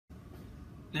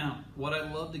Now, what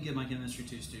I love to give my Chemistry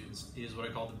 2 students is what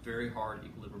I call the very hard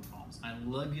equilibrium problems. I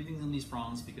love giving them these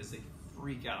problems because they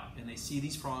freak out and they see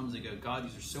these problems and they go, God,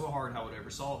 these are so hard, how would I ever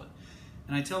solve it?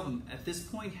 And I tell them, at this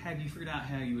point, have you figured out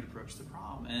how you would approach the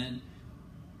problem? And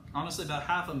honestly, about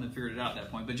half of them have figured it out at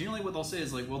that point. But generally what they'll say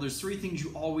is like, well, there's 3 things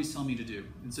you always tell me to do.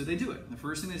 And so they do it. The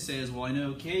first thing they say is, well, I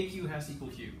know KQ has to equal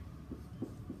Q.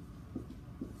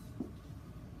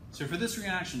 So for this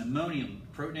reaction, ammonium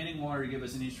protonating water to give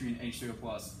us NH3 and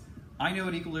H3O+, I know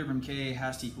at equilibrium Ka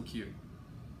has to equal Q.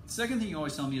 The second thing you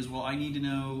always tell me is, well, I need to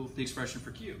know the expression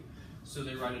for Q. So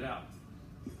they write it out.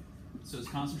 So it's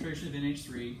concentration of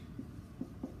NH3,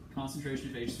 concentration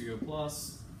of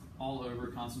H3O+, all over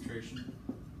concentration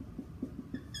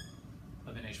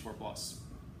of NH4+.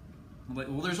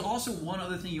 Well, there's also one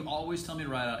other thing you always tell me to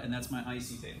write out, and that's my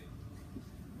IC table.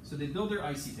 So they build their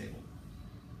IC table.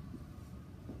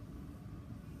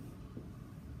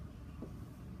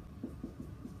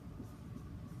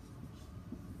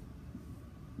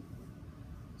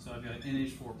 So I've got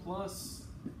NH4+,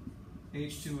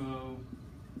 H2O,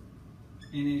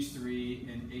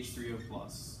 NH3, and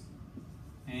H3O+.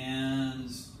 And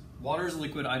water is a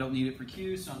liquid, I don't need it for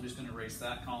Q, so I'm just going to erase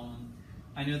that column.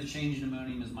 I know the change in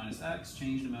ammonium is minus X,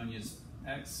 change in ammonia is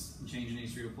X, and change in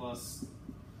H3O+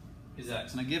 is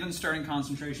X. And I've given starting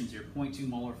concentrations here, 0.2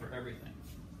 molar for everything.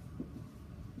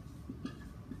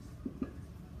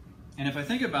 And if I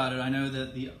think about it, I know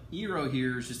that the E row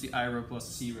here is just the I row plus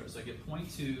the C row. So I get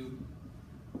 0.2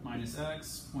 minus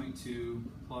X, 0.2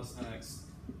 plus X,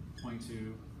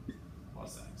 0.2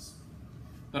 plus X.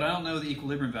 But I don't know the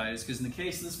equilibrium values because in the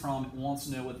case of this problem, it wants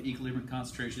to know what the equilibrium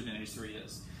concentration of NH3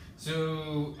 is.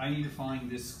 So I need to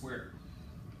find this square.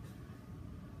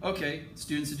 Okay,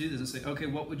 students to do this and say, okay,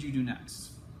 what would you do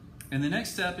next? And the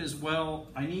next step is, well,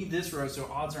 I need this row, so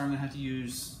odds are I'm going to have to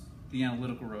use the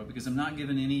analytical row because I'm not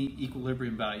given any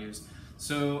equilibrium values.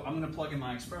 So I'm going to plug in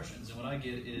my expressions, and what I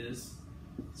get is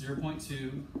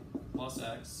 0.2 plus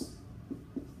X,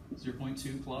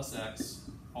 0.2 plus X,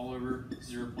 all over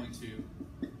 0.2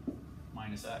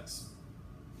 minus X.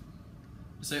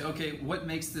 Say, okay, what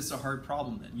makes this a hard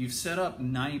problem then? You've set up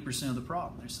 90% of the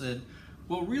problem. They said,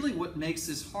 well, really what makes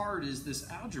this hard is this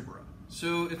algebra.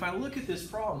 So if I look at this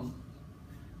problem,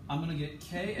 I'm going to get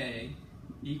Ka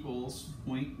equals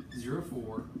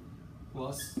 0.04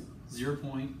 plus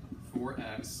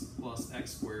 0.4x plus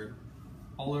x squared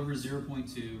all over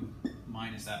 0.2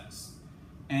 minus x.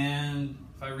 And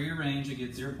if I rearrange, I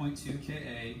get 0.2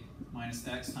 Ka minus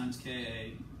x times Ka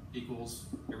equals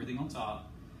everything on top.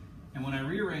 And when I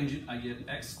rearrange it, I get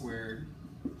x squared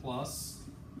plus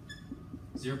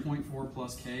 0.4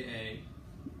 plus Ka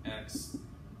x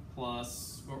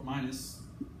plus or minus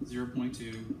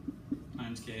 0.2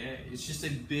 times Ka. It's just a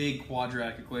big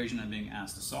quadratic equation I'm being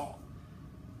asked to solve.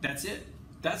 That's it.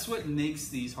 That's what makes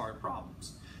these hard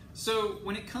problems. So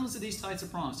when it comes to these types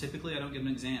of problems, typically I don't give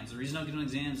them exams. The reason I don't give them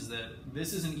exams is that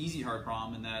this is an easy hard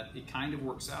problem and that it kind of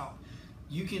works out.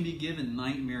 You can be given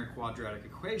nightmare quadratic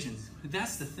equations, but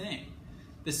that's the thing.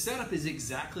 The setup is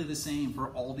exactly the same for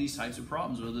all these types of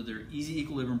problems, whether they're easy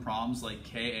equilibrium problems like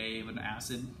Ka of an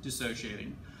acid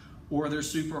dissociating, or they're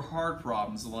super hard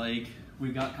problems like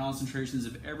we've got concentrations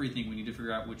of everything, we need to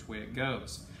figure out which way it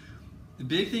goes. The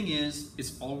big thing is,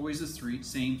 it's always the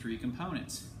same three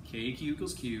components. KQ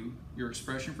equals Q, your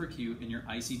expression for Q, and your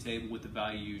IC table with the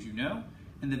values you know,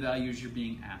 and the values you're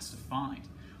being asked to find.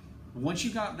 Once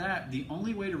you got that, the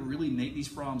only way to really make these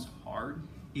problems hard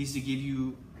is to give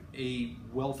you a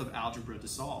wealth of algebra to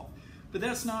solve. But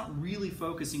that's not really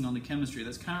focusing on the chemistry.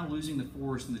 That's kind of losing the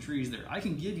forest and the trees there. I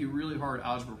can give you really hard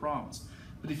algebra problems,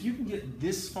 but if you can get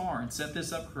this far and set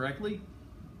this up correctly,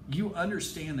 you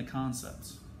understand the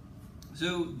concepts.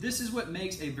 So this is what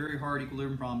makes a very hard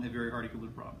equilibrium problem a very hard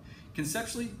equilibrium problem.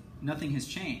 Conceptually, nothing has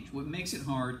changed. What makes it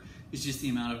hard is just the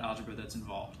amount of algebra that's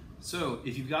involved. So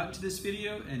if you've gotten to this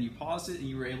video and you paused it and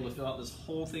you were able to fill out this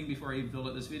whole thing before I even filled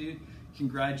out this video,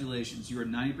 congratulations. You are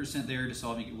 90% there to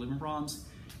solving equilibrium problems.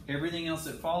 Everything else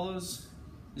that follows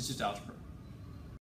is just algebra.